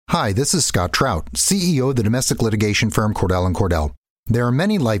Hi, this is Scott Trout, CEO of the domestic litigation firm Cordell & Cordell. There are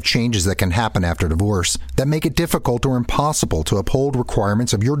many life changes that can happen after divorce that make it difficult or impossible to uphold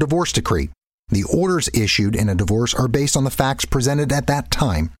requirements of your divorce decree. The orders issued in a divorce are based on the facts presented at that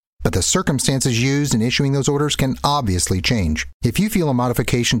time, but the circumstances used in issuing those orders can obviously change. If you feel a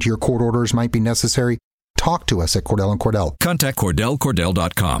modification to your court orders might be necessary, talk to us at Cordell & Cordell. Contact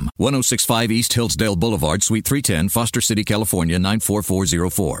CordellCordell.com, 1065 East Hillsdale Boulevard, Suite 310, Foster City, California,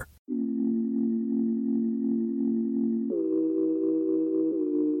 94404.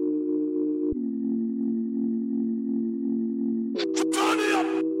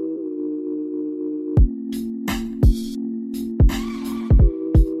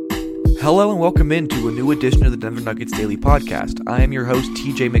 Hello and welcome into a new edition of the Denver Nuggets Daily Podcast. I am your host,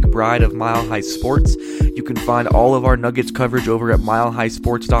 TJ McBride of Mile High Sports. You can find all of our Nuggets coverage over at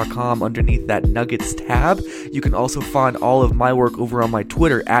milehighsports.com underneath that Nuggets tab. You can also find all of my work over on my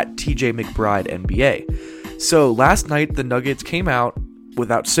Twitter at TJ McBride NBA. So last night the Nuggets came out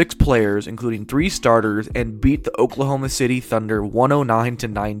without 6 players, including 3 starters, and beat the Oklahoma City Thunder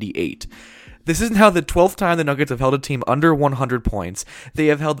 109-98. This is now the 12th time the Nuggets have held a team under 100 points. They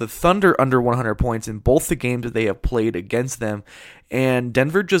have held the Thunder under 100 points in both the games that they have played against them. And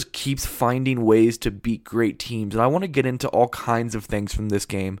Denver just keeps finding ways to beat great teams. And I want to get into all kinds of things from this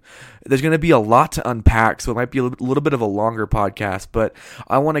game. There's going to be a lot to unpack, so it might be a little bit of a longer podcast. But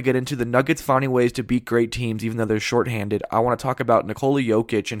I want to get into the Nuggets finding ways to beat great teams, even though they're shorthanded. I want to talk about Nikola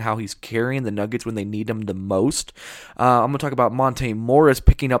Jokic and how he's carrying the Nuggets when they need him the most. I'm going to talk about Monte Morris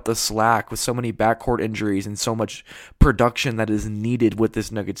picking up the slack with so many backcourt injuries and so much production that is needed with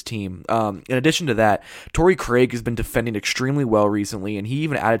this Nuggets team. In addition to that, Torrey Craig has been defending extremely well recently, and he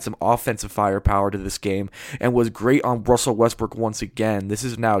even added some offensive firepower to this game and was great on Russell Westbrook once again. This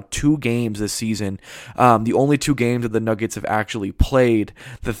is now 2 games this season, the only 2 games that the Nuggets have actually played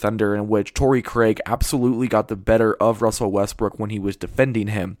the Thunder in which Torrey Craig absolutely got the better of Russell Westbrook when he was defending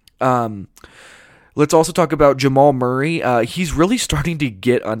him. Let's also talk about Jamal Murray. He's really starting to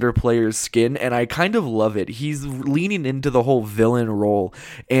get under players' skin, and I kind of love it. He's leaning into the whole villain role,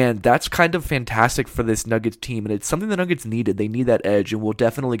 and that's kind of fantastic for this Nuggets team, and it's something the Nuggets needed. They need that edge, and we'll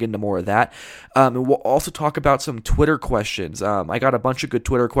definitely get into more of that. And we'll also talk about some Twitter questions. I got a bunch of good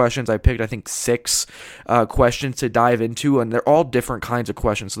Twitter questions. I picked, I think, 6 questions to dive into, and they're all different kinds of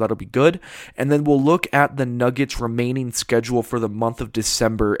questions, so that'll be good. And then we'll look at the Nuggets' remaining schedule for the month of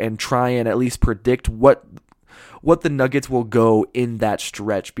December and try and at least predict what the Nuggets will go in that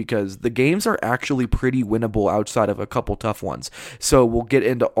stretch, because the games are actually pretty winnable outside of a couple tough ones. So we'll get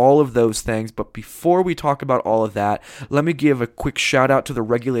into all of those things, but before we talk about all of that, let me give a quick shout out to the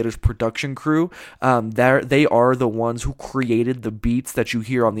Regulators production crew. They are the ones who created the beats that you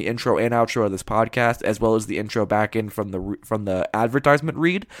hear on the intro and outro of this podcast, as well as the intro back in from the advertisement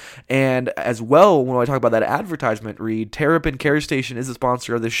read. And as well, when I talk about that advertisement read, Terrapin Care Station is a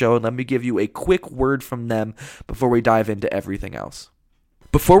sponsor of the show, and let me give you a quick word from them before we dive into everything else.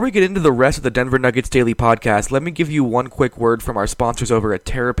 Before we get into the rest of the Denver Nuggets Daily Podcast, let me give you one quick word from our sponsors over at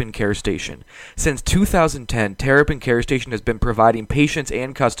Terrapin Care Station. Since 2010, Terrapin Care Station has been providing patients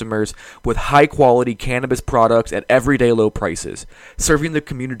and customers with high-quality cannabis products at everyday low prices. Serving the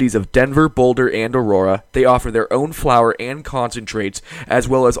communities of Denver, Boulder, and Aurora, they offer their own flower and concentrates, as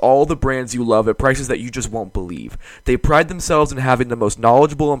well as all the brands you love at prices that you just won't believe. They pride themselves in having the most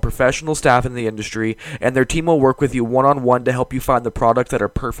knowledgeable and professional staff in the industry, and their team will work with you one-on-one to help you find the products that are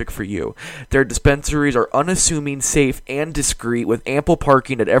perfect for you. Their dispensaries are unassuming, safe, and discreet, with ample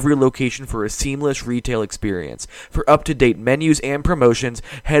parking at every location for a seamless retail experience. For up-to-date menus and promotions,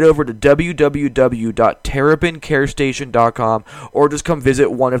 head over to www.terrapincarestation.com or just come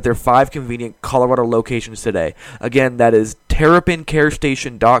visit one of their 5 convenient Colorado locations today. Again, that is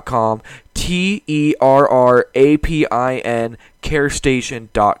terrapincarestation.com, TERRAPIN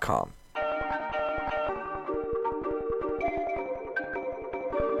carestation.com.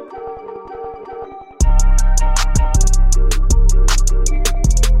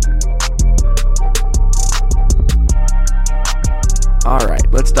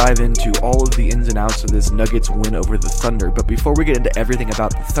 Alright, let's dive into all of the ins and outs of this Nuggets win over the Thunder. But before we get into everything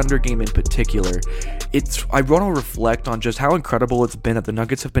about the Thunder game in particular, I want to reflect on just how incredible it's been that the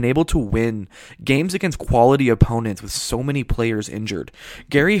Nuggets have been able to win games against quality opponents with so many players injured.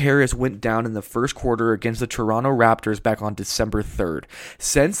 Gary Harris went down in the first quarter against the Toronto Raptors back on December 3rd.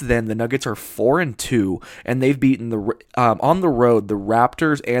 Since then, the Nuggets are 4-2, and they've beaten on the road the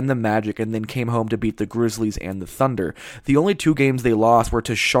Raptors and the Magic, and then came home to beat the Grizzlies and the Thunder. The only 2 games they lost were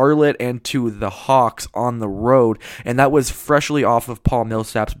to Charlotte and to the Hawks on the road, and that was freshly off of Paul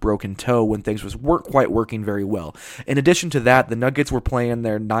Millsap's broken toe when things weren't quite working very well. In addition to that, the Nuggets were playing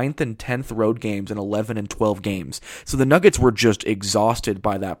their 9th and 10th road games in 11 and 12 games. So the Nuggets were just exhausted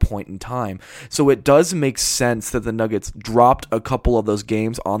by that point in time. So it does make sense that the Nuggets dropped a couple of those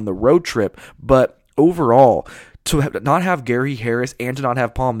games on the road trip, but overall, to not have Gary Harris and to not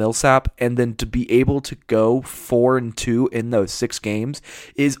have Paul Millsap, and then to be able to go 4-2 in those 6 games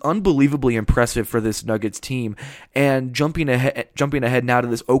is unbelievably impressive for this Nuggets team. And jumping ahead now to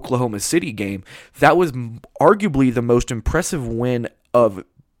this Oklahoma City game, that was arguably the most impressive win of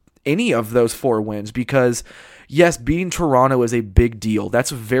any of those 4 wins, because yes, beating Toronto is a big deal.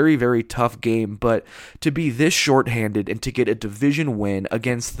 That's a very, very tough game, but to be this shorthanded and to get a division win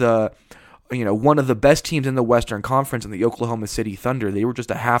against one of the best teams in the Western Conference in the Oklahoma City Thunder. They were just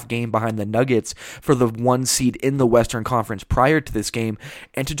a half game behind the Nuggets for the 1 seed in the Western Conference prior to this game,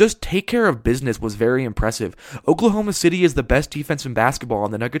 and to just take care of business was very impressive. Oklahoma City is the best defense in basketball,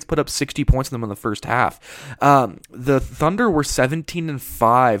 and the Nuggets put up 60 points on them in the first half. The Thunder were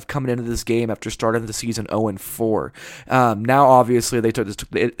 17-5 coming into this game after starting the season 0-4. Now, obviously, they just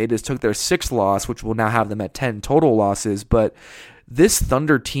took their 6th loss, which will now have them at 10 total losses, but this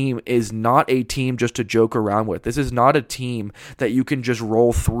Thunder team is not a team just to joke around with. This is not a team that you can just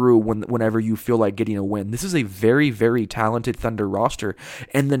roll through whenever you feel like getting a win. This is a very, very talented Thunder roster,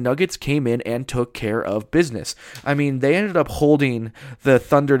 and the Nuggets came in and took care of business. I mean, they ended up holding the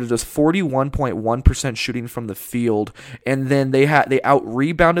Thunder to just 41.1% shooting from the field, and then they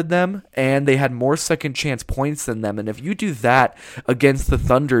out-rebounded them, and they had more second chance points than them. And if you do that against the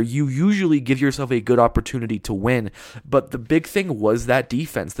Thunder, you usually give yourself a good opportunity to win. But the big thing was that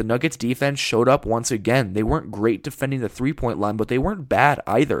defense. The Nuggets defense showed up once again. They weren't great defending the 3-point line, but they weren't bad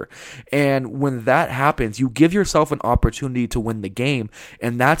either. And when that happens, you give yourself an opportunity to win the game,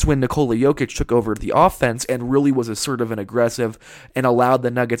 and that's when Nikola Jokic took over the offense and really was assertive and aggressive and allowed the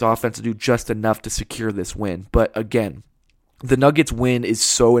Nuggets offense to do just enough to secure this win. But again, the Nuggets win is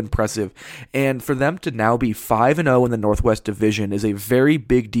so impressive, and for them to now be 5-0 in the Northwest Division is a very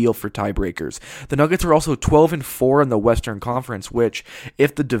big deal for tiebreakers. The Nuggets are also 12-4 in the Western Conference, which,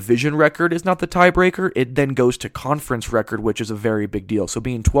 if the division record is not the tiebreaker, it then goes to conference record, which is a very big deal. So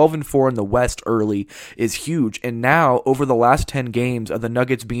being 12-4 in the West early is huge, and now, over the last 10 games of the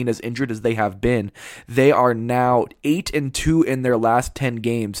Nuggets being as injured as they have been, they are now 8-2 in their last 10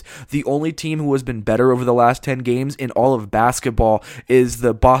 games. The only team who has been better over the last 10 games in all of basketball is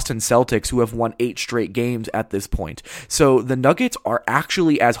the Boston Celtics, who have won 8 straight games at this point. So the Nuggets are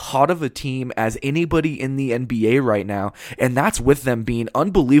actually as hot of a team as anybody in the NBA right now, and that's with them being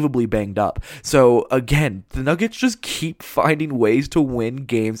unbelievably banged up. So again, the Nuggets just keep finding ways to win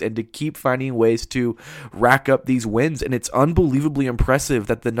games and to keep finding ways to rack up these wins, and it's unbelievably impressive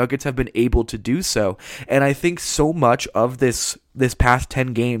that the Nuggets have been able to do so. And I think so much of this past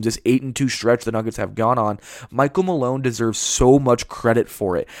 10 games, this 8-2 stretch the Nuggets have gone on, Michael Malone deserves so much credit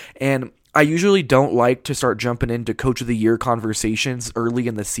for it. And I usually don't like to start jumping into Coach of the Year conversations early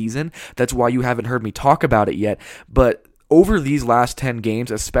in the season. That's why you haven't heard me talk about it yet. But over these last 10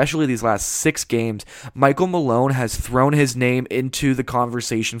 games, especially these last 6 games, Michael Malone has thrown his name into the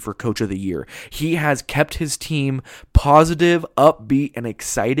conversation for Coach of the Year. He has kept his team positive, upbeat, and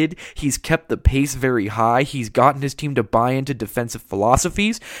excited. He's kept the pace very high. He's gotten his team to buy into defensive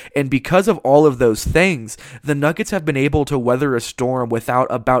philosophies, and because of all of those things, the Nuggets have been able to weather a storm without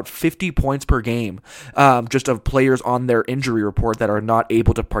about 50 points per game, just of players on their injury report that are not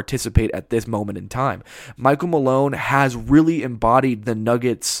able to participate at this moment in time. Michael Malone has really embodied the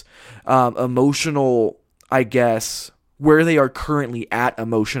Nuggets' emotional, I guess, where they are currently at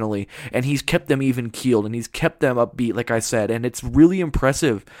emotionally, and he's kept them even keeled, and he's kept them upbeat, like I said, and it's really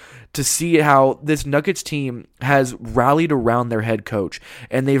impressive to see how this Nuggets team has rallied around their head coach,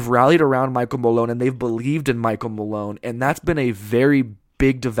 and they've rallied around Michael Malone, and they've believed in Michael Malone, and that's been a very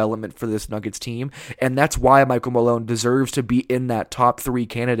big development for this Nuggets team, and that's why Michael Malone deserves to be in that top 3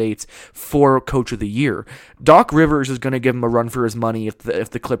 candidates for Coach of the Year. Doc Rivers is going to give him a run for his money if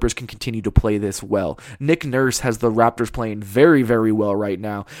the Clippers can continue to play this well. Nick Nurse has the Raptors playing very, very well right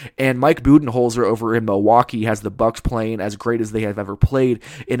now, and Mike Budenholzer over in Milwaukee has the Bucks playing as great as they have ever played,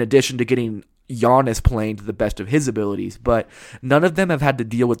 in addition to getting Giannis playing to the best of his abilities. But none of them have had to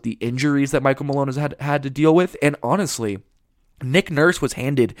deal with the injuries that Michael Malone has had to deal with, and honestly, Nick Nurse was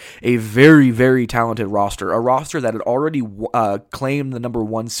handed a very, very talented roster, a roster that had already claimed the number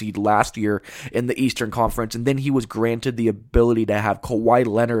 1 seed last year in the Eastern Conference, and then he was granted the ability to have Kawhi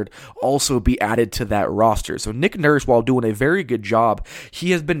Leonard also be added to that roster. So Nick Nurse, while doing a very good job,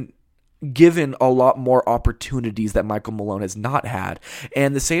 he has been given a lot more opportunities that Michael Malone has not had.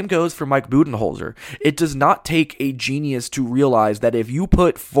 And the same goes for Mike Budenholzer. It does not take a genius to realize that if you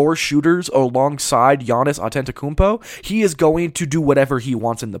put 4 shooters alongside Giannis Antetokounmpo, he is going to do whatever he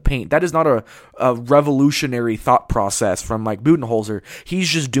wants in the paint. That is not a revolutionary thought process from Mike Budenholzer. He's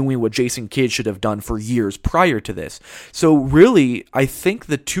just doing what Jason Kidd should have done for years prior to this. So really, I think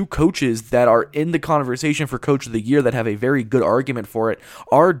the 2 coaches that are in the conversation for Coach of the Year that have a very good argument for it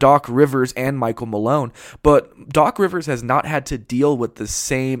are Doc Rivers and Michael Malone, but Doc Rivers has not had to deal with the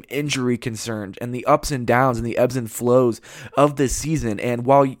same injury concerns and the ups and downs and the ebbs and flows of this season. And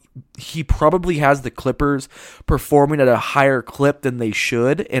while he probably has the Clippers performing at a higher clip than they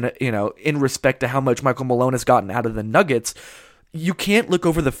should, in respect to how much Michael Malone has gotten out of the Nuggets, you can't look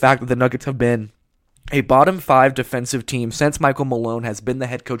over the fact that the Nuggets have been a bottom 5 defensive team since Michael Malone has been the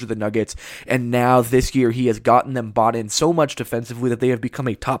head coach of the Nuggets, and now this year he has gotten them bought in so much defensively that they have become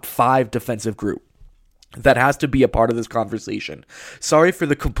a top 5 defensive group. That has to be a part of this conversation. Sorry for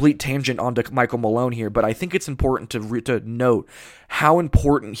the complete tangent onto Michael Malone here, but I think it's important to note how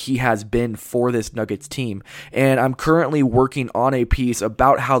important he has been for this Nuggets team. And I'm currently working on a piece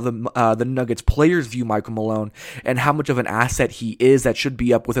about how the Nuggets players view Michael Malone and how much of an asset he is. That should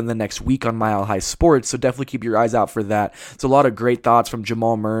be up within the next week on Mile High Sports, so definitely keep your eyes out for that. It's a lot of great thoughts from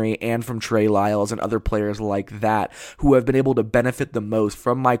Jamal Murray and from Trey Lyles and other players like that who have been able to benefit the most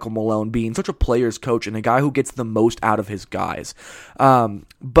from Michael Malone being such a player's coach and a guy who gets the most out of his guys.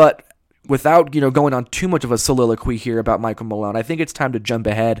 But without going on too much of a soliloquy here about Michael Malone, I think it's time to jump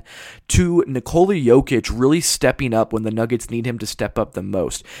ahead to Nikola Jokic really stepping up when the Nuggets need him to step up the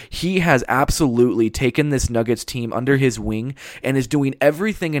most. He has absolutely taken this Nuggets team under his wing and is doing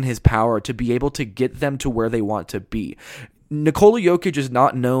everything in his power to be able to get them to where they want to be. Nikola Jokic is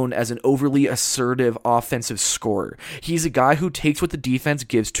not known as an overly assertive offensive scorer. He's a guy who takes what the defense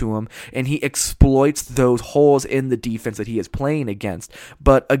gives to him and he exploits those holes in the defense that he is playing against.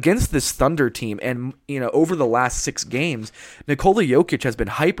 But against this Thunder team and, over the last 6 games, Nikola Jokic has been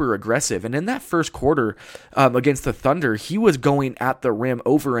hyper aggressive. And in that first quarter against the Thunder, he was going at the rim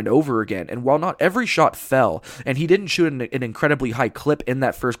over and over again. And while not every shot fell, and he didn't shoot an incredibly high clip in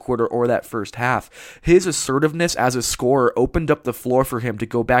that first quarter or that first half, his assertiveness as a scorer opened up the floor for him to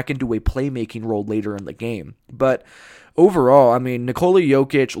go back into a playmaking role later in the game. But overall, Nikola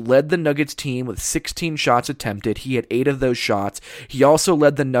Jokic led the Nuggets team with 16 shots attempted. He had 8 of those shots. He also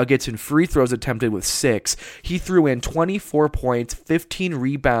led the Nuggets in free throws attempted with 6. He threw in 24 points, 15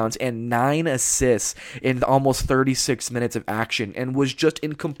 rebounds, and 9 assists in almost 36 minutes of action and was just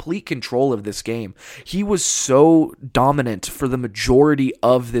in complete control of this game. He was so dominant for the majority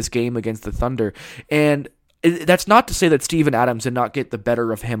of this game against the Thunder, and that's not to say that Steven Adams did not get the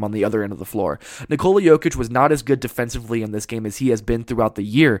better of him on the other end of the floor. Nikola Jokic was not as good defensively in this game as he has been throughout the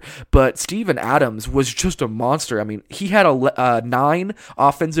year, but Steven Adams was just a monster. He had 9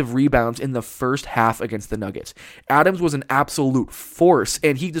 offensive rebounds in the first half against the Nuggets. Adams was an absolute force,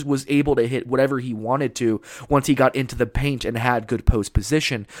 and he just was able to hit whatever he wanted to once he got into the paint and had good post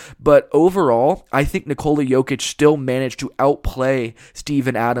position. But overall, I think Nikola Jokic still managed to outplay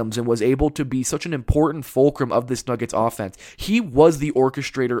Steven Adams and was able to be such an important fulcrum of this Nuggets offense. He was the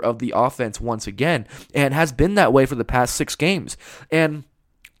orchestrator of the offense once again and has been that way for the past 6 games. And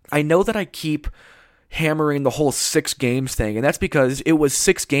I know that I keep hammering the whole 6 games thing, and that's because it was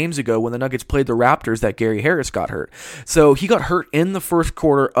 6 games ago when the Nuggets played the Raptors that Gary Harris got hurt. So he got hurt in the first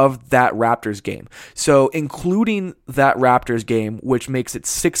quarter of that Raptors game. So including that Raptors game, which makes it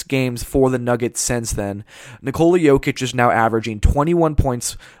 6 games for the Nuggets since then, Nikola Jokic is now averaging 21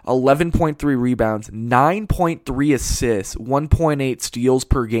 points, 11.3 rebounds, 9.3 assists, 1.8 steals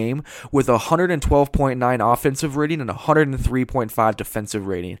per game with a 112.9 offensive rating and a 103.5 defensive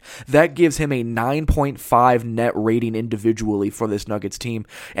rating. That gives him a 9.5 net rating individually for this Nuggets team,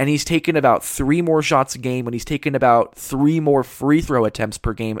 and he's taken about 3 more shots a game, and he's taken about 3 more free throw attempts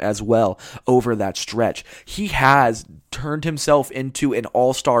per game as well over that stretch. He has turned himself into an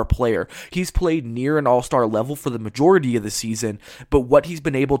all-star player. He's played near an all-star level for the majority of the season, but what he's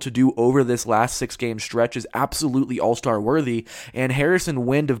been able to do over this last 6-game stretch is absolutely all-star worthy, and Harrison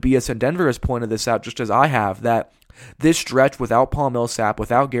Wind of BSN Denver has pointed this out just as I have, that this stretch without Paul Millsap,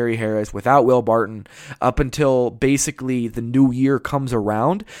 without Gary Harris, without Will Barton, up until basically the new year comes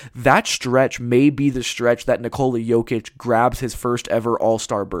around, that stretch may be the stretch that Nikola Jokic grabs his first ever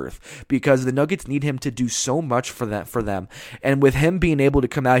All-Star berth, because the Nuggets need him to do so much for them. And with him being able to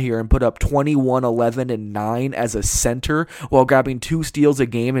come out here and put up 21, 11, and 9 as a center while grabbing 2 steals a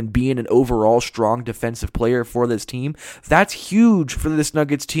game and being an overall strong defensive player for this team, that's huge for this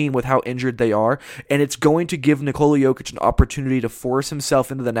Nuggets team with how injured they are, and it's going to give Nikola Nikola Jokic an opportunity to force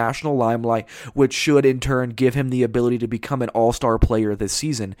himself into the national limelight, which should in turn give him the ability to become an all-star player this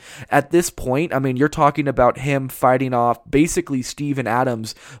season. At this point, I mean, you're talking about him fighting off basically Steven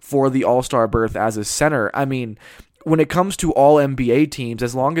Adams for the all-star berth as a center. I mean, when it comes to all NBA teams,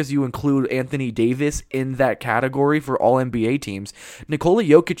 as long as you include Anthony Davis in that category for all NBA teams, Nikola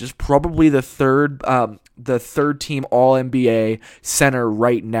Jokic is probably the third team all NBA center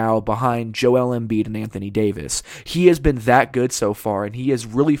right now behind Joel Embiid and Anthony Davis. He has been that good so far, and he is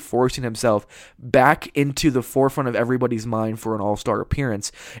really forcing himself back into the forefront of everybody's mind for an all-star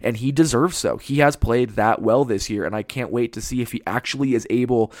appearance, and he deserves so. He has played that well this year, and I can't wait to see if he actually is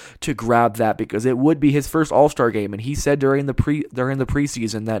able to grab that, because it would be his first all-star game. And he said during the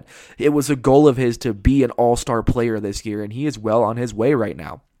preseason that it was a goal of his to be an all-star player this year, and he is well on his way right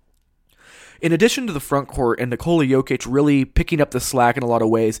now. In addition to the front court and Nikola Jokic really picking up the slack in a lot of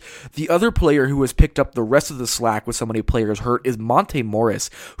ways, the other player who has picked up the rest of the slack with so many players hurt is Monte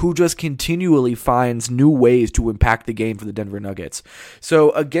Morris, who just continually finds new ways to impact the game for the Denver Nuggets. So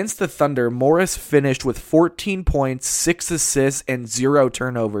against the Thunder, Morris finished with 14 points, 6 assists, and 0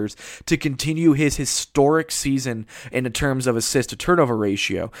 turnovers to continue his historic season in terms of assist-to-turnover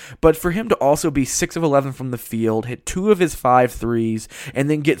ratio. But for him to also be 6 of 11 from the field, hit 2 of his 5 threes, and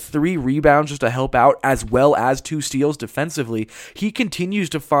then get 3 rebounds just to help out, as well as 2 steals defensively, he continues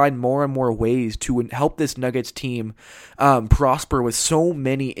to find more and more ways to help this Nuggets team prosper with so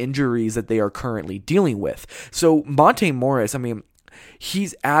many injuries that they are currently dealing with. So Monte Morris, I mean,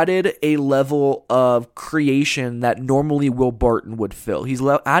 he's added a level of creation that normally Will Barton would fill. He's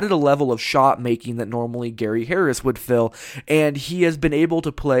added a level of shot making that normally Gary Harris would fill, and he has been able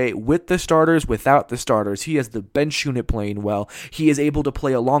to play with the starters, without the starters. He has the bench unit playing well. He is able to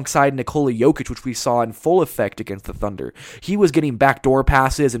play alongside Nikola Jokic, which we saw in full effect against the Thunder. He was getting backdoor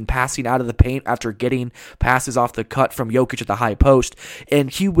passes and passing out of the paint after getting passes off the cut from Jokic at the high post, and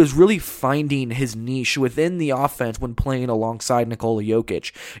he was really finding his niche within the offense when playing alongside Nikola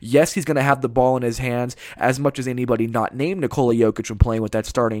Jokic. Yes, he's going to have the ball in his hands as much as anybody not named Nikola Jokic when playing with that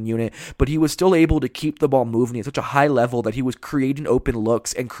starting unit, but he was still able to keep the ball moving at such a high level that he was creating open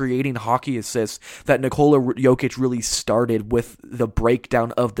looks and creating hockey assists that Nikola Jokic really started with the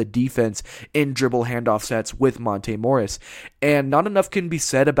breakdown of the defense in dribble handoff sets with Monte Morris. And not enough can be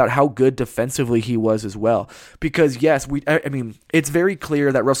said about how good defensively he was as well. Because yes, I mean, it's very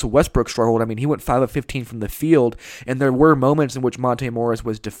clear that Russell Westbrook struggled. I mean, he went 5 of 15 from the field, and there were moments in which Monte Morris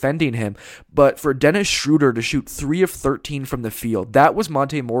was defending him, but for Dennis Schroeder to shoot 3 of 13 from the field, that was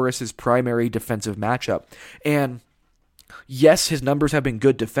Monte Morris's primary defensive matchup. And yes, his numbers have been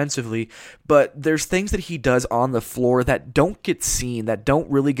good defensively, but there's things that he does on the floor that don't get seen, that don't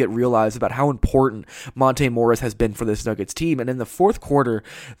really get realized about how important Monte Morris has been for this Nuggets team. And in the fourth quarter,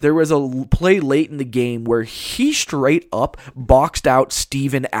 there was a play late in the game where he straight up boxed out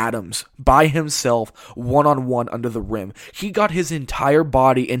Steven Adams by himself, one-on-one under the rim. He got his entire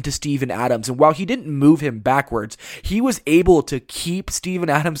body into Steven Adams, and while he didn't move him backwards, he was able to keep Steven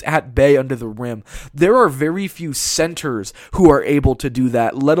Adams at bay under the rim. There are very few centers who are able to do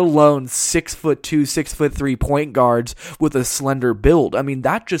that, let alone 6'2", 6'3" point guards with a slender build. I mean,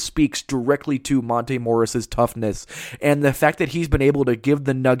 that just speaks directly to Monte Morris's toughness and the fact that he's been able to give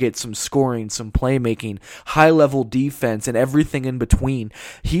the Nuggets some scoring, some playmaking, high-level defense, and everything in between.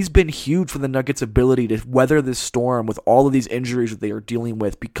 He's been huge for the Nuggets' ability to weather this storm with all of these injuries that they are dealing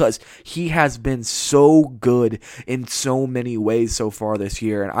with, because he has been so good in so many ways so far this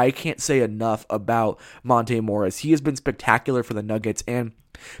year, and I can't say enough about Monte Morris. He has been spectacular for the Nuggets, and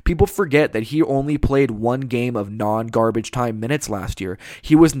people forget that he only played 1 game of non-garbage time minutes last year.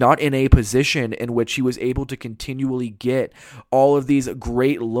 He was not in a position in which he was able to continually get all of these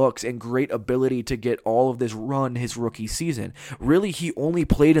great looks and great ability to get all of this run his rookie season. Really, he only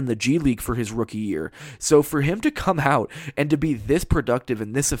played in the G League for his rookie year. So for him to come out and to be this productive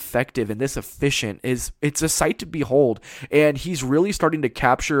and this effective and this efficient, it's a sight to behold. And he's really starting to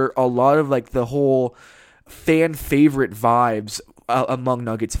capture a lot of like the whole fan favorite vibes among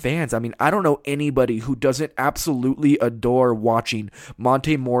Nuggets fans. I mean, I don't know anybody who doesn't absolutely adore watching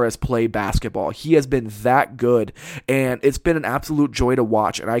Monte Morris play basketball. He has been that good, and it's been an absolute joy to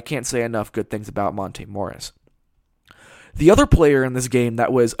watch, and I can't say enough good things about Monte Morris. The other player in this game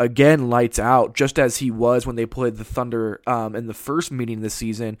that was, again, lights out, just as he was when they played the Thunder in the first meeting this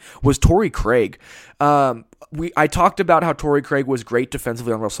season, was Torrey Craig. I talked about how Torrey Craig was great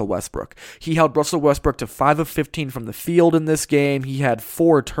defensively on Russell Westbrook. He held Russell Westbrook to 5 of 15 from the field in this game. He had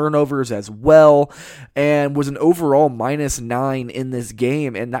 4 turnovers as well and was an overall -9 in this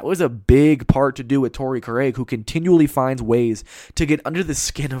game. And that was a big part to do with Torrey Craig, who continually finds ways to get under the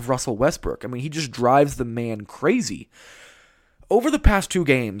skin of Russell Westbrook. I mean, he just drives the man crazy. Over the past 2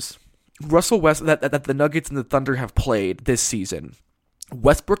 games, that the Nuggets and the Thunder have played this season,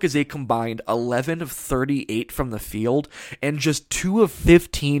 Westbrook is a combined 11 of 38 from the field and just 2 of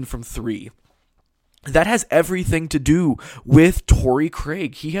 15 from 3. That has everything to do with Torrey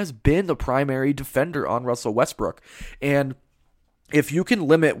Craig. He has been the primary defender on Russell Westbrook. And if you can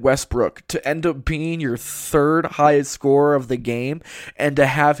limit Westbrook to end up being your 3rd highest scorer of the game and to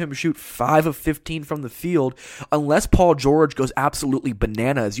have him shoot 5 of 15 from the field, unless Paul George goes absolutely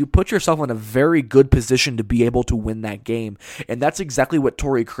bananas, you put yourself in a very good position to be able to win that game. And that's exactly what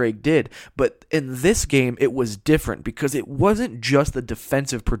Torrey Craig did. But in this game, it was different because it wasn't just the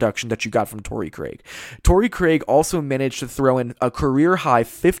defensive production that you got from Torrey Craig. Torrey Craig also managed to throw in a career-high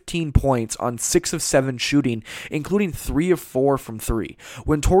 15 points on 6 of 7 shooting, including 3 of 4 from 3.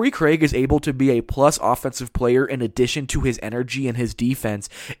 When Torrey Craig is able to be a plus offensive player in addition to his energy and his defense,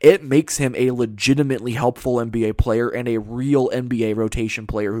 it makes him a legitimately helpful NBA player and a real NBA rotation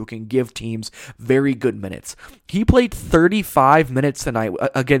player who can give teams very good minutes. He played 35 minutes tonight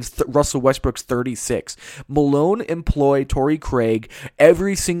against Russell Westbrook's 36. Malone employed Torrey Craig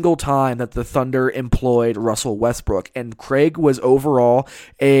every single time that the Thunder employed Russell Westbrook, and Craig was overall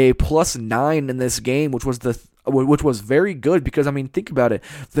a +9 in this game, which was very good because, I mean, think about it.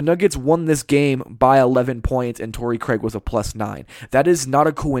 The Nuggets won this game by 11 points and Torrey Craig was a +9. That is not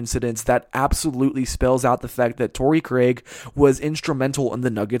a coincidence. That absolutely spells out the fact that Torrey Craig was instrumental in the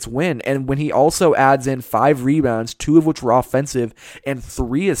Nuggets win. And when he also adds in 5 rebounds, 2 of which were offensive, and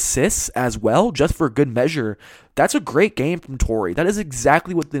 3 assists as well, just for good measure, that's a great game from Torrey. That is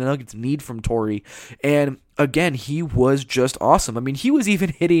exactly what the Nuggets need from Torrey. And again, he was just awesome. I mean, he was even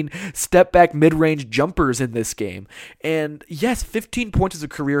hitting step-back mid-range jumpers in this game. And yes, 15 points as a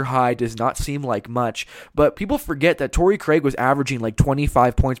career high does not seem like much, but people forget that Torrey Craig was averaging like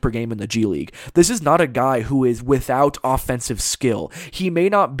 25 points per game in the G League. This is not a guy who is without offensive skill. He may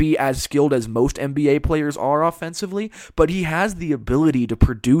not be as skilled as most NBA players are offensively, but he has the ability to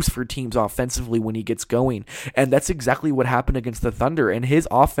produce for teams offensively when he gets going. And that's exactly what happened against the Thunder, and his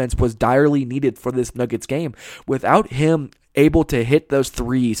offense was direly needed for this Nuggets game. Without him able to hit those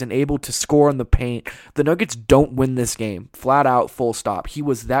threes and able to score in the paint, the Nuggets don't win this game. Flat out, full stop. He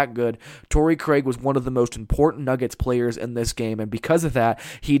was that good. Torrey Craig was one of the most important Nuggets players in this game, and because of that,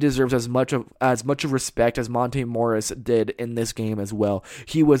 he deserves as much of respect as Monte Morris did in this game as well.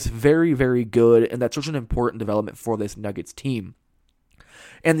 He was very, very good, and that's such an important development for this Nuggets team.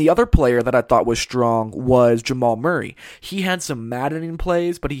 And the other player that I thought was strong was Jamal Murray. He had some maddening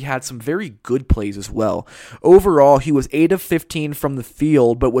plays, but he had some very good plays as well. Overall, he was 8 of 15 from the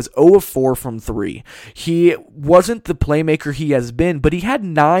field, but was 0 of 4 from 3. He wasn't the playmaker he has been, but he had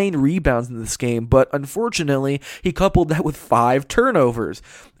 9 rebounds in this game, but unfortunately, he coupled that with 5 turnovers.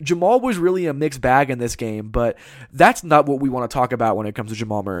 Jamal was really a mixed bag in this game, but that's not what we want to talk about when it comes to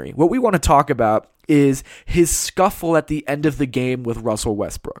Jamal Murray. What we want to talk about is his scuffle at the end of the game with Russell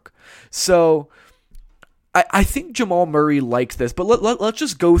Westbrook. So I think Jamal Murray likes this, but let's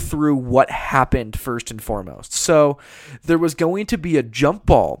just go through what happened first and foremost. So there was going to be a jump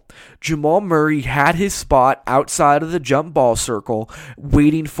ball. Jamal Murray had his spot outside of the jump ball circle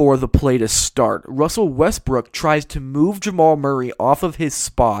waiting for the play to start. Russell Westbrook tries to move Jamal Murray off of his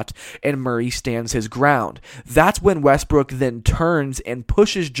spot, and Murray stands his ground. That's when Westbrook then turns and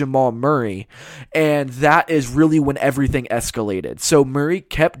pushes Jamal Murray, and that is really when everything escalated. So Murray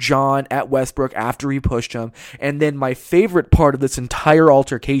kept John at Westbrook after he pushed him. And then my favorite part of this entire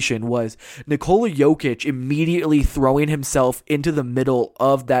altercation was Nikola Jokic immediately throwing himself into the middle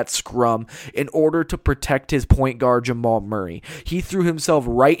of that scrum in order to protect his point guard Jamal Murray. He threw himself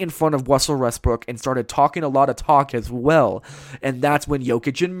right in front of Russell Westbrook and started talking a lot of talk as well. And that's when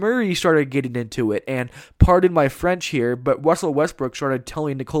Jokic and Murray started getting into it. And pardon my French here, but Russell Westbrook started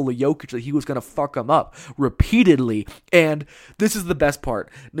telling Nikola Jokic that he was going to fuck him up repeatedly. And this is the best part.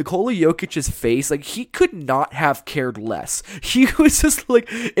 Nikola Jokic's face, like, he could not have cared less. He was just like,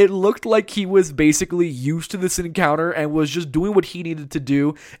 it looked like he was basically used to this encounter and was just doing what he needed to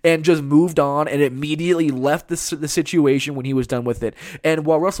do and just moved on and immediately left the situation when he was done with it. And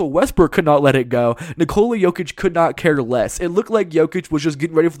while Russell Westbrook could not let it go, Nikola Jokic could not care less. It looked like Jokic was just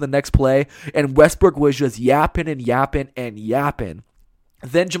getting ready for the next play and Westbrook was just yapping and yapping and yapping.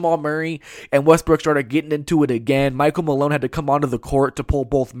 Then Jamal Murray and Westbrook started getting into it again. Michael Malone had to come onto the court to pull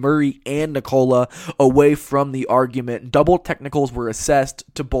both Murray and Nikola away from the argument. Double technicals were assessed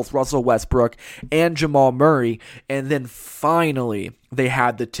to both Russell Westbrook and Jamal Murray. And then finally, they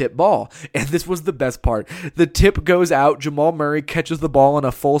had the tip ball. And this was the best part. The tip goes out. Jamal Murray catches the ball in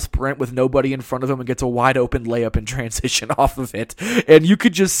a full sprint with nobody in front of him and gets a wide open layup in transition off of it. And you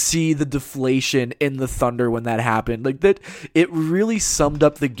could just see the deflation in the Thunder when that happened. Like that, it really summed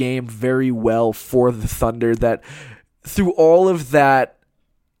up the game very well for the Thunder, that through all of that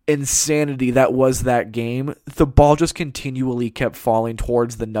insanity that was that game, the ball just continually kept falling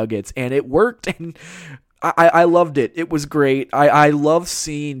towards the Nuggets, and it worked. And I loved it. It was great. I love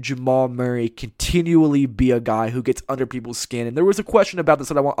seeing Jamal Murray continually be a guy who gets under people's skin. And there was a question about this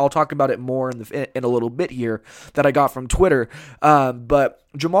that I'll talk about it more in a little bit here that I got from Twitter. But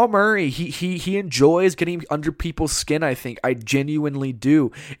Jamal Murray, he enjoys getting under people's skin, I think. I genuinely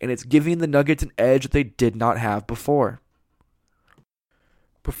do. And it's giving the Nuggets an edge that they did not have before.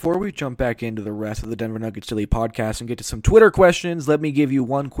 Before we jump back into the rest of the Denver Nuggets Daily podcast and get to some Twitter questions, let me give you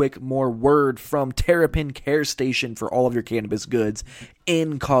one quick more word from Terrapin Care Station for all of your cannabis goods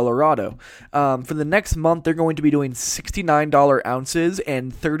in Colorado. For the next month, they're going to be doing $69 ounces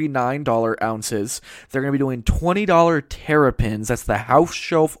and $39 ounces. They're going to be doing $20 Terrapins, that's the house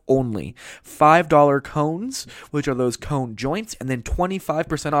shelf only, $5 cones, which are those cone joints, and then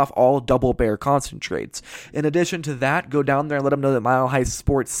 25% off all Double Bear concentrates. In addition to that, go down there and let them know that Mile High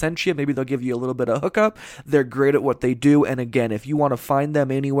Sports sent you. Maybe they'll give you a little bit of hookup. They're great at what they do. And again, if you want to find them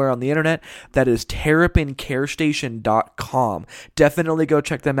anywhere on the internet, that is terrapincarestation.com. Definitely go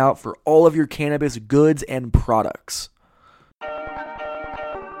check them out for all of your cannabis goods and products.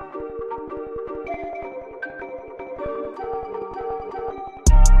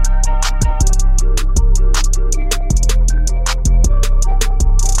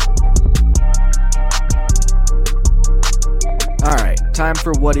 Time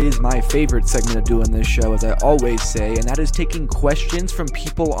for what is my favorite segment of doing this show, as I always say, and that is taking questions from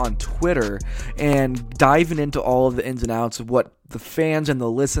people on Twitter and diving into all of the ins and outs of what the fans and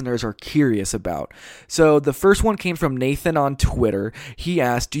the listeners are curious about. So the first one came from Nathan on Twitter. He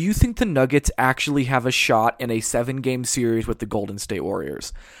asked, do you think the Nuggets actually have a shot in a 7-game series with the Golden State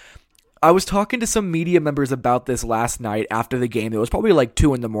Warriors? I was talking to some media members about this last night after the game. It was probably like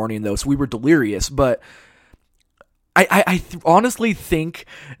 2 a.m. though, so we were delirious, but I honestly think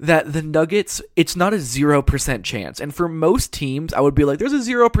that the Nuggets, it's not a 0% chance. And for most teams, I would be like, there's a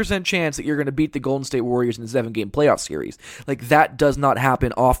 0% chance that you're going to beat the Golden State Warriors in the 7-game playoff series. Like, that does not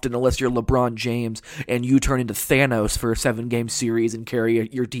happen often unless you're LeBron James and you turn into Thanos for a 7-game series and carry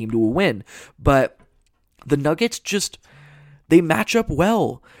your team to a win. But the Nuggets just, they match up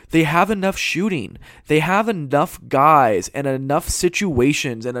well. They have enough shooting. They have enough guys and enough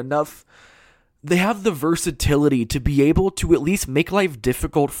situations and enough... They have the versatility to be able to at least make life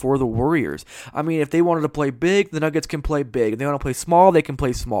difficult for the Warriors. I mean, if they wanted to play big, the Nuggets can play big. If they want to play small, they can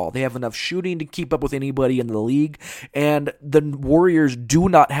play small. They have enough shooting to keep up with anybody in the league, and the Warriors do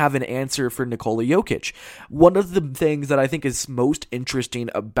not have an answer for Nikola Jokic. One of the things that I think is most interesting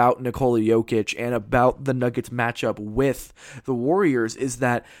about Nikola Jokic and about the Nuggets matchup with the Warriors is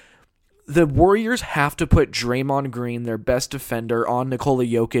that the Warriors have to put Draymond Green, their best defender, on Nikola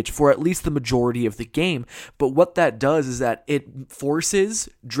Jokic for at least the majority of the game. But what that does is that it forces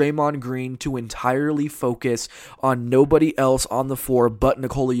Draymond Green to entirely focus on nobody else on the floor but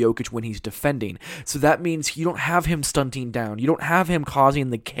Nikola Jokic when he's defending. So that means you don't have him stunting down. You don't have him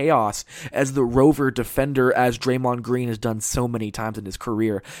causing the chaos as the rover defender as Draymond Green has done so many times in his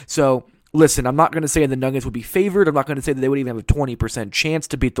career. So listen, I'm not going to say the Nuggets would be favored. I'm not going to say that they would even have a 20% chance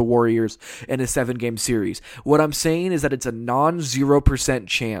to beat the Warriors in a 7-game series. What I'm saying is that it's a non-0%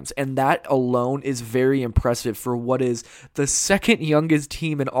 chance, and that alone is very impressive for what is the second youngest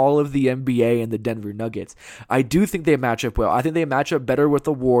team in all of the NBA and the Denver Nuggets. I do think they match up well. I think they match up better with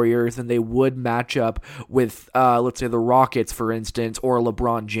the Warriors than they would match up with, let's say, the Rockets, for instance, or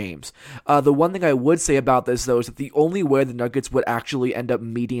LeBron James. The one thing I would say about this, though, is that the only way the Nuggets would actually end up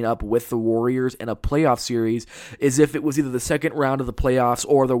meeting up with the Warriors in a playoff series is if it was either the second round of the playoffs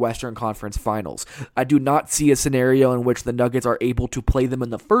or the Western Conference Finals. I do not see a scenario in which the Nuggets are able to play them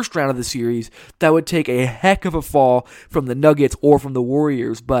in the first round of the series. That would take a heck of a fall from the Nuggets or from the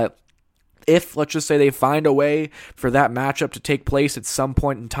Warriors, but if, let's just say, they find a way for that matchup to take place at some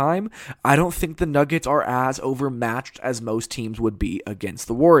point in time, I don't think the Nuggets are as overmatched as most teams would be against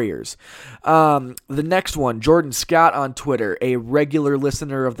the Warriors. The next one, Jordan Scott on Twitter, a regular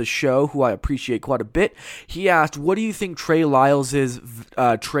listener of the show who I appreciate quite a bit. He asked, what do you think Trey Lyles'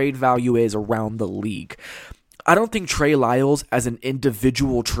 trade value is around the league? I don't think Trey Lyles as an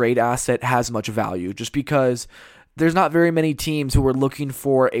individual trade asset has much value, just because there's not very many teams who are looking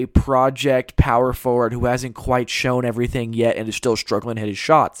for a project power forward who hasn't quite shown everything yet and is still struggling to hit his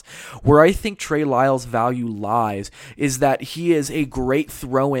shots. Where I think Trey Lyles' value lies is that he is a great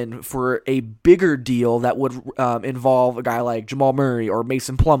throw-in for a bigger deal that would involve a guy like Jamal Murray or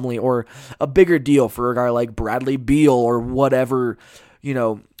Mason Plumlee, or a bigger deal for a guy like Bradley Beal, or whatever,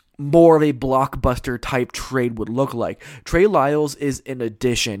 more of a blockbuster type trade would look like. Trey Lyles is an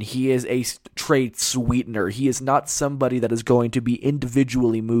addition. He is a trade sweetener. He is not somebody that is going to be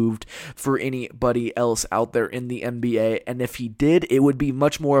individually moved for anybody else out there in the NBA. And if he did, it would be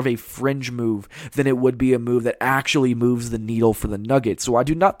much more of a fringe move than it would be a move that actually moves the needle for the Nuggets. So I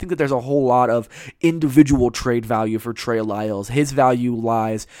do not think that there's a whole lot of individual trade value for Trey Lyles. His value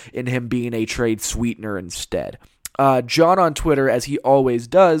lies in him being a trade sweetener instead. John on Twitter, as he always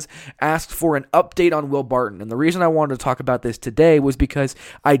does, asked for an update on Will Barton. And the reason I wanted to talk about this today was because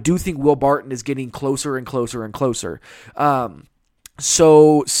I do think Will Barton is getting closer and closer and closer.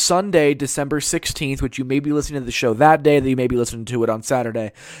 So Sunday, December 16th, which you may be listening to the show that day, that you may be listening to it on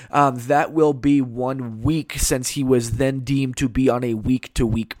Saturday, that will be 1 week since he was then deemed to be on a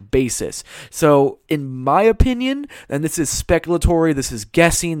week-to-week basis. So in my opinion, and this is speculatory, this is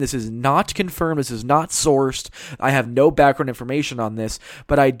guessing, this is not confirmed, this is not sourced, I have no background information on this,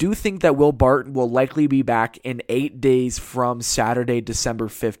 but I do think that Will Barton will likely be back in 8 days from Saturday, December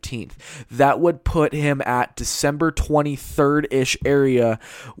 15th. That would put him at December 23rd-ish area,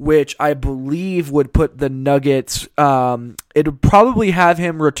 which I believe would put the Nuggets, it would probably have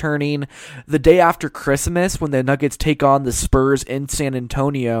him returning the day after Christmas when the Nuggets take on the Spurs in San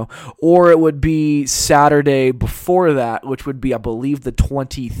Antonio, or it would be Saturday before that, which would be, I believe, the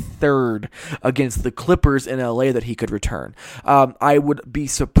 23rd against the Clippers in LA that he could return. I would be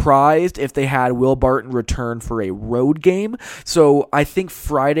surprised if they had Will Barton return for a road game, so I think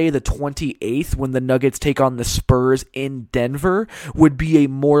Friday the 28th when the Nuggets take on the Spurs in Denver would be a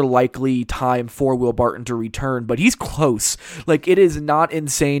more likely time for Will Barton to return, but he's close. Like, it is not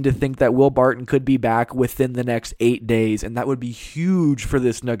insane to think that Will Barton could be back within the next 8 days, and that would be huge for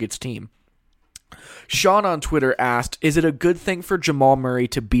this Nuggets team. Sean on Twitter asked, is it a good thing for Jamal Murray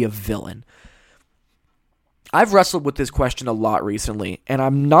to be a villain? I've wrestled with this question a lot recently, and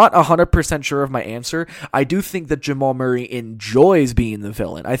I'm not 100% sure of my answer. I do think that Jamal Murray enjoys being the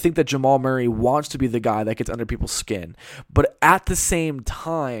villain. I think that Jamal Murray wants to be the guy that gets under people's skin. But at the same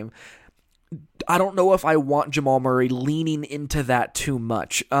time, I don't know if I want Jamal Murray leaning into that too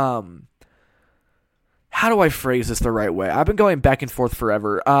much. How do I phrase this the right way? I've been going back and forth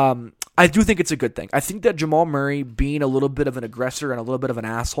forever. I do think it's a good thing. I think that Jamal Murray being a little bit of an aggressor and a little bit of an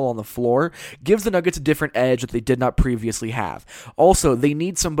asshole on the floor gives the Nuggets a different edge that they did not previously have. Also, they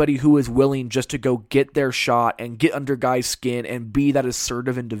need somebody who is willing just to go get their shot and get under guys' skin and be that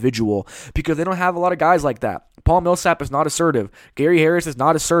assertive individual, because they don't have a lot of guys like that. Paul Millsap is not assertive. Gary Harris is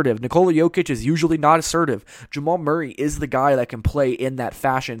not assertive. Nikola Jokic is usually not assertive. Jamal Murray is the guy that can play in that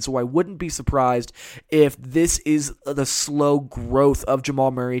fashion, so I wouldn't be surprised if this is the slow growth of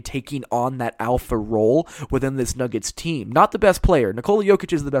Jamal Murray taking on that alpha role within this Nuggets team. Not the best player. Nikola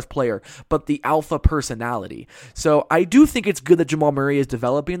Jokic is the best player, but the alpha personality. So I do think it's good that Jamal Murray is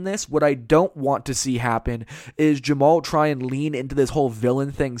developing this. What I don't want to see happen is Jamal try and lean into this whole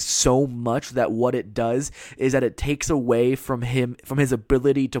villain thing so much that what it does is that it takes away from him, from his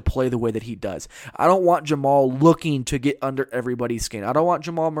ability to play the way that he does. I don't want Jamal looking to get under everybody's skin. I don't want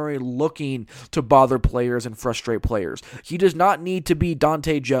Jamal Murray looking to bother players and frustrate players. He does not need to be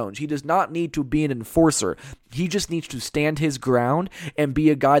Dante Jones. He does not need to be an enforcer. He just needs to stand his ground and be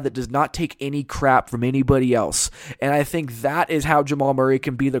a guy that does not take any crap from anybody else. And I think that is how Jamal Murray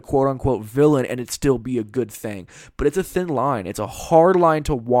can be the quote-unquote villain and it still be a good thing. But it's a thin line. It's a hard line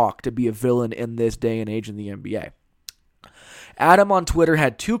to walk to be a villain in this day and age in the NBA. Adam on Twitter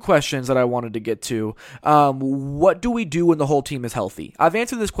had two questions that I wanted to get to. What do we do when the whole team is healthy? I've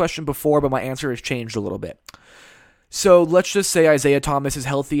answered this question before, but my answer has changed a little bit. So let's just say Isaiah Thomas is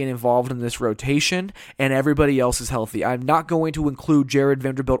healthy and involved in this rotation, and everybody else is healthy. I'm not going to include Jared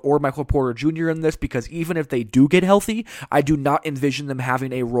Vanderbilt or Michael Porter Jr. in this, because even if they do get healthy, I do not envision them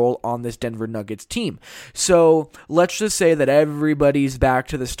having a role on this Denver Nuggets team. So let's just say that everybody's back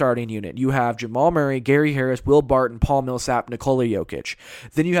to the starting unit. You have Jamal Murray, Gary Harris, Will Barton, Paul Millsap, Nikola Jokic.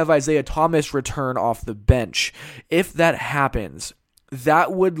 Then you have Isaiah Thomas return off the bench. If that happens,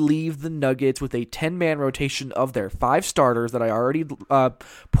 that would leave the Nuggets with a 10-man rotation of their 5 starters that I already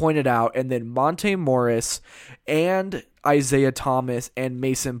pointed out, and then Monte Morris and Isaiah Thomas and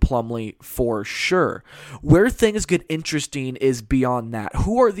Mason Plumlee for sure. Where things get interesting is beyond that.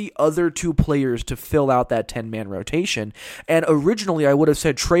 Who are the other 2 players to fill out that 10-man rotation? And originally I would have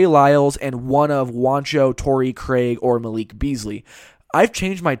said Trey Lyles and one of Juancho, Torrey Craig, or Malik Beasley. I've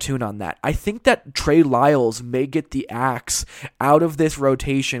changed my tune on that. I think that Trey Lyles may get the axe out of this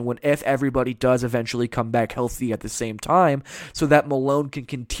rotation if everybody does eventually come back healthy at the same time, so that Malone can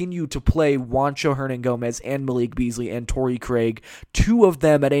continue to play Juancho Hernan-Gomez and Malik Beasley and Torrey Craig, 2 of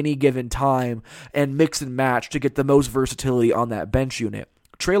them at any given time, and mix and match to get the most versatility on that bench unit.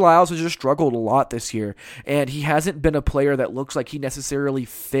 Trey Lyles has just struggled a lot this year, and he hasn't been a player that looks like he necessarily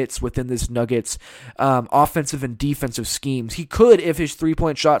fits within this Nuggets offensive and defensive schemes. He could if his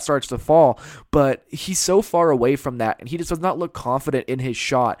three-point shot starts to fall, but he's so far away from that, and he just does not look confident in his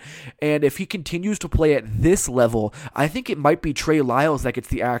shot. And if he continues to play at this level, I think it might be Trey Lyles that gets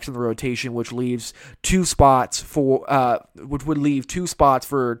the axe in the rotation, which leaves 2 spots for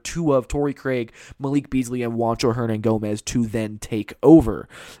 2 of Torrey Craig, Malik Beasley, and Juancho Hernan-Gomez to then take over.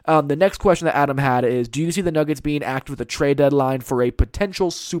 The next question that Adam had is, do you see the Nuggets being active with a trade deadline for a potential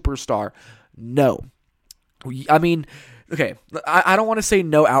superstar? No. I mean, okay, I don't want to say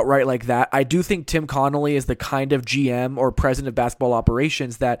no outright like that. I do think Tim Connolly is the kind of GM or president of basketball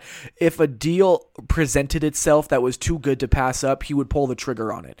operations that if a deal presented itself that was too good to pass up, he would pull the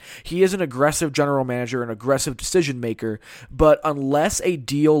trigger on it. He is an aggressive general manager, an aggressive decision maker, but unless a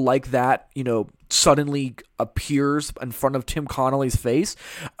deal like that, suddenly appears in front of Tim Connolly's face,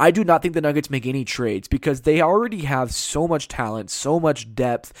 I do not think the Nuggets make any trades because they already have so much talent, so much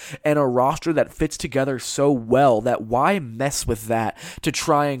depth, and a roster that fits together so well that why mess with that to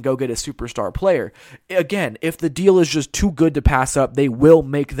try and go get a superstar player? Again, if the deal is just too good to pass up, they will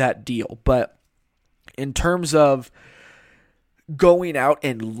make that deal. But in terms of going out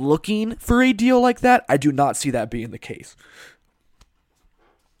and looking for a deal like that, I do not see that being the case.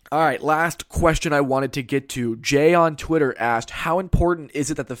 All right, last question I wanted to get to. Jay on Twitter asked, how important is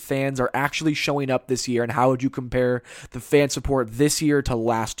it that the fans are actually showing up this year, and how would you compare the fan support this year to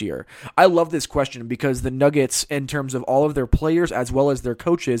last year? I love this question because the Nuggets, in terms of all of their players as well as their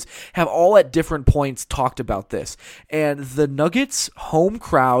coaches, have all at different points talked about this. And the Nuggets' home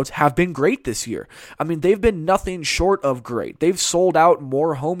crowds have been great this year. I mean, they've been nothing short of great. They've sold out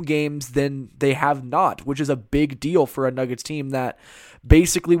more home games than they have not, which is a big deal for a Nuggets team that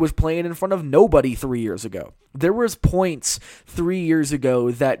basically was playing in front of nobody 3 years ago. There was points 3 years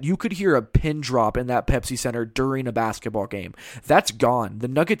ago that you could hear a pin drop in that Pepsi Center during a basketball game. That's gone. The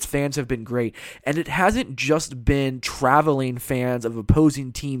Nuggets fans have been great, and it hasn't just been traveling fans of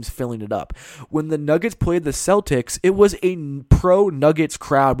opposing teams filling it up. When the Nuggets played the Celtics, it was a pro-Nuggets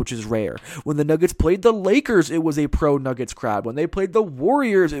crowd, which is rare. When the Nuggets played the Lakers, it was a pro-Nuggets crowd. When they played the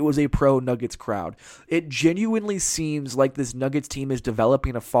Warriors, it was a pro-Nuggets crowd. It genuinely seems like this Nuggets team is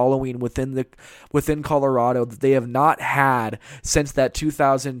developing a following within Colorado that they have not had since that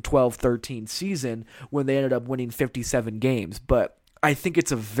 2012-13 season when they ended up winning 57 games. But I think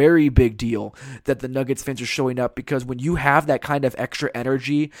it's a very big deal that the Nuggets fans are showing up because when you have that kind of extra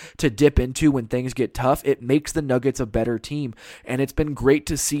energy to dip into when things get tough, it makes the Nuggets a better team. And it's been great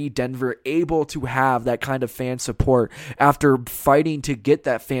to see Denver able to have that kind of fan support after fighting to get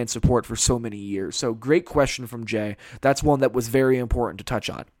that fan support for so many years. So great question from Jay. That's one that was very important to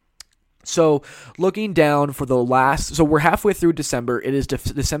touch on. So looking down for so we're halfway through December. It is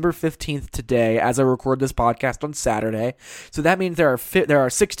December 15th today as I record this podcast on Saturday. So that means there are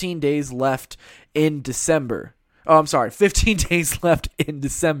 16 days left in December. Oh, I'm sorry, 15 days left in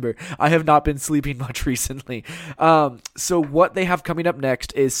December. I have not been sleeping much recently. So what they have coming up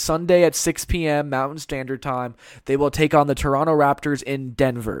next is Sunday at 6 p.m. Mountain Standard Time. They will take on the Toronto Raptors in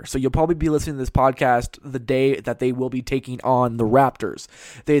Denver. So you'll probably be listening to this podcast the day that they will be taking on the Raptors.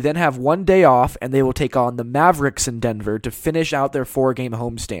 They then have one day off, and they will take on the Mavericks in Denver to finish out their 4-game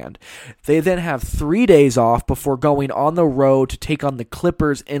homestand. They then have 3 days off before going on the road to take on the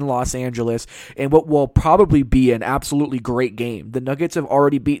Clippers in Los Angeles in what will probably be an absolutely great game. The Nuggets have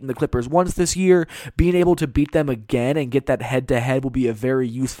already beaten the Clippers once this year. Being able to beat them again and get that head-to-head will be a very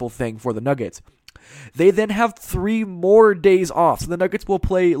useful thing for the Nuggets. They then have 3 more days off. So the Nuggets will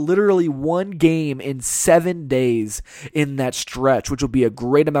play literally 1 game in 7 days in that stretch, which will be a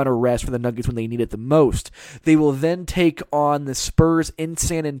great amount of rest for the Nuggets when they need it the most. They will then take on the Spurs in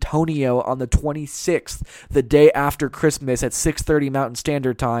San Antonio on the 26th, the day after Christmas at 6:30 Mountain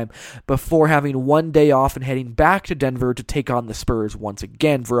Standard Time, before having 1 day off and heading back to Denver to take on the Spurs once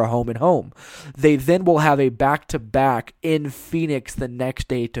again for a home-and-home. They then will have a back-to-back in Phoenix the next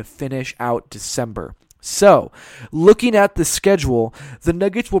day to finish out December. So, looking at the schedule, the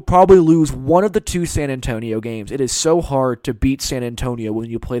Nuggets will probably lose one of the 2 San Antonio games. It is so hard to beat San Antonio when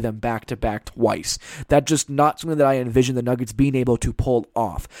you play them back-to-back twice. That's just not something that I envision the Nuggets being able to pull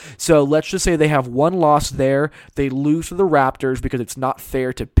off. So, let's just say they have 1 loss there. They lose to the Raptors because it's not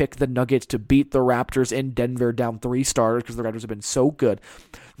fair to pick the Nuggets to beat the Raptors in Denver down 3 starters because the Raptors have been so good.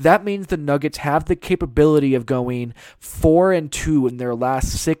 That means the Nuggets have the capability of going 4-2 in their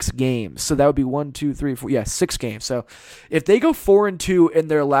last 6 games. So that would be 1, 2, 3, 4, 6 games. So if they go 4-2 in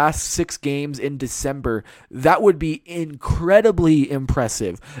their last 6 games in December, that would be incredibly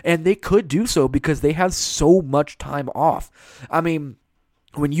impressive. And they could do so because they have so much time off. I mean,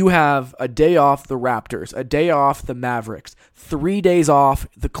 when you have a day off the Raptors, a day off the Mavericks, 3 days off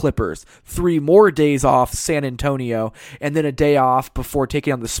the Clippers, 3 more days off San Antonio, and then a day off before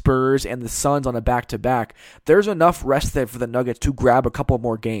taking on the Spurs and the Suns on a back-to-back, there's enough rest there for the Nuggets to grab a couple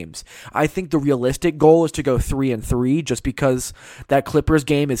more games. I think the realistic goal is to go 3-3 just because that Clippers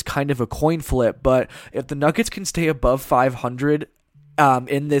game is kind of a coin flip, but if the Nuggets can stay above 500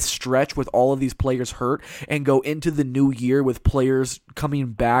 in this stretch with all of these players hurt and go into the new year with players coming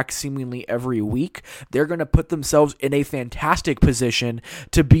back seemingly every week, they're going to put themselves in a fantastic position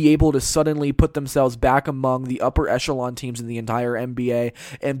to be able to suddenly put themselves back among the upper echelon teams in the entire NBA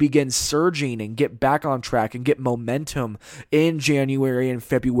and begin surging and get back on track and get momentum in January and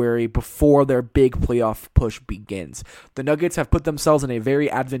February before their big playoff push begins. The Nuggets have put themselves in a very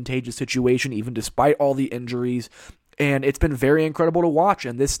advantageous situation even despite all the injuries. And it's been very incredible to watch.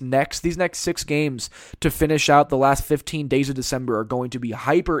 And these next 6 games to finish out the last 15 days of December are going to be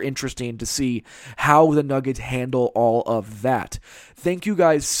hyper interesting to see how the Nuggets handle all of that. Thank you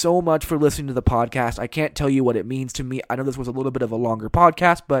guys so much for listening to the podcast. I can't tell you what it means to me. I know this was a little bit of a longer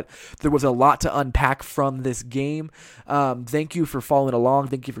podcast, but there was a lot to unpack from this game. Thank you for following along.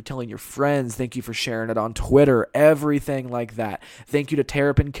 Thank you for telling your friends. Thank you for sharing it on Twitter, everything like that. Thank you to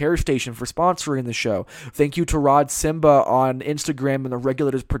Terrapin Care Station for sponsoring the show. Thank you to Rod Simba on Instagram and the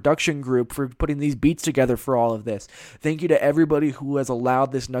Regulators production group for putting these beats together for all of this. Thank you to everybody who has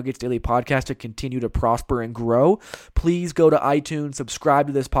allowed this Nuggets Daily podcast to continue to prosper and grow. Please go to iTunes, subscribe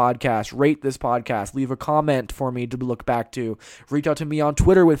to this podcast, rate this podcast, leave a comment for me to look back to. Reach out to me on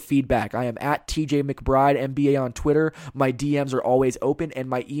Twitter with feedback. I am at TJ McBride NBA on Twitter. My DMs are always open, and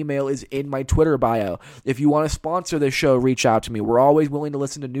my email is in my Twitter bio. If you want to sponsor this show, reach out to me. We're always willing to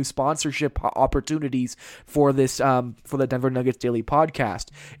listen to new sponsorship opportunities for this, for the Denver Nuggets Daily podcast.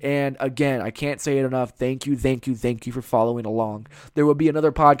 And again, I can't say it enough. Thank you for following along. There will be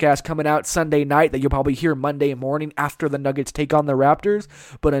another podcast coming out Sunday night that you'll probably hear Monday morning after the Nuggets take on the Raptors.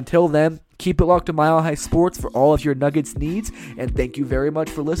 But until then, keep it locked to Mile High Sports for all of your Nuggets needs. And thank you very much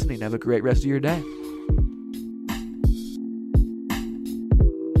for listening. Have a great rest of your day.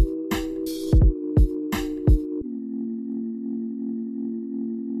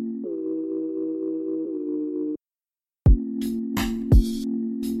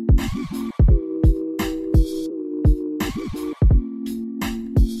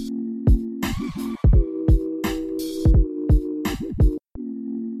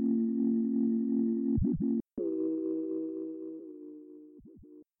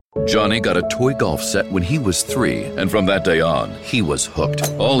 Johnny got a toy golf set when he was 3, and from that day on, he was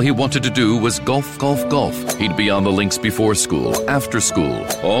hooked. All he wanted to do was golf, golf, golf. He'd be on the links before school, after school.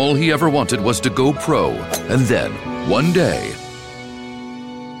 All he ever wanted was to go pro. And then, one day,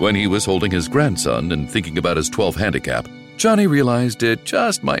 when he was holding his grandson and thinking about his 12 handicap, Johnny realized it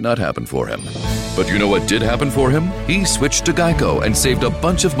just might not happen for him. But you know what did happen for him? He switched to Geico and saved a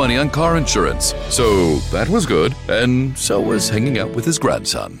bunch of money on car insurance. So that was good, and so was hanging out with his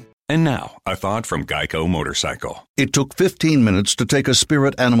grandson. And now, a thought from Geico Motorcycle. It took 15 minutes to take a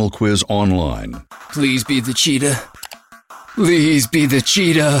spirit animal quiz online. Please be the cheetah. Please be the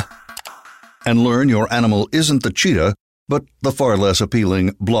cheetah. And learn your animal isn't the cheetah, but the far less appealing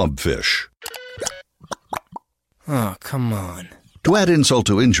blobfish. Oh, come on. To add insult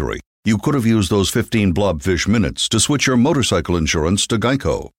to injury, you could have used those 15 blobfish minutes to switch your motorcycle insurance to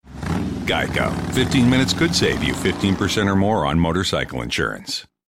Geico. Geico. 15 minutes could save you 15% or more on motorcycle insurance.